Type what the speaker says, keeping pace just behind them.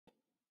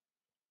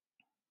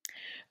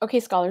Okay,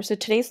 scholars, so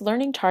today's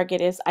learning target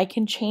is I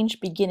can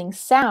change beginning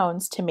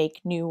sounds to make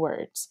new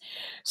words.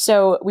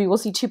 So we will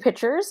see two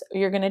pictures.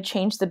 You're going to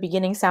change the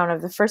beginning sound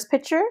of the first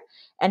picture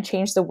and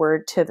change the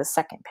word to the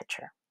second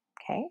picture.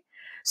 Okay,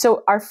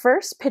 so our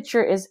first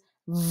picture is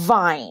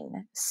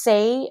vine.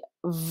 Say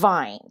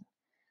vine.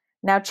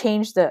 Now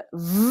change the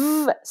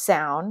v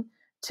sound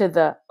to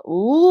the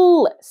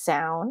l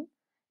sound,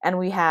 and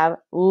we have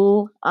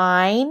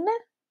line.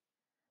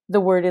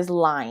 The word is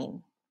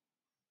line.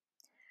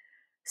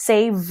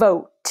 Say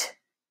vote.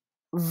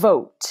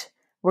 Vote.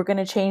 We're going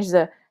to change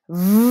the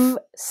v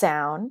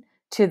sound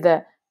to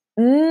the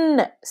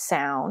n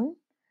sound.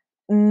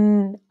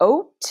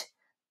 Note,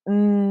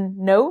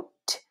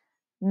 note,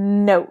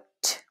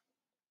 note.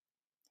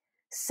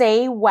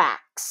 Say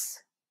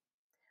wax.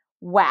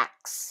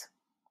 Wax.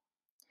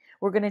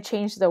 We're going to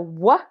change the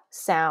w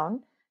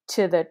sound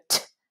to the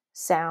t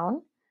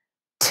sound.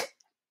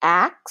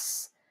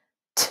 Axe,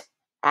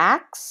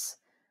 axe.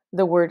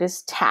 The word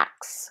is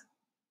tax.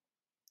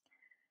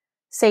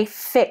 Say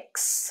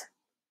fix.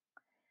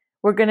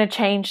 We're going to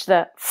change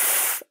the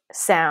f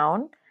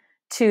sound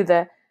to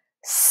the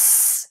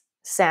s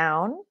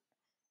sound.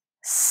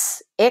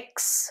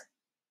 Ix.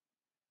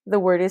 The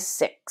word is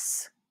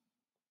six.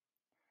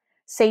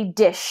 Say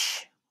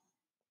dish.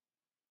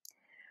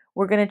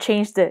 We're going to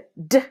change the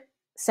d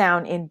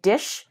sound in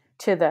dish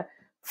to the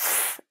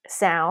f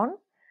sound.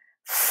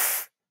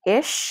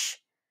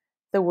 Ish.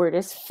 The word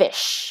is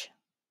fish.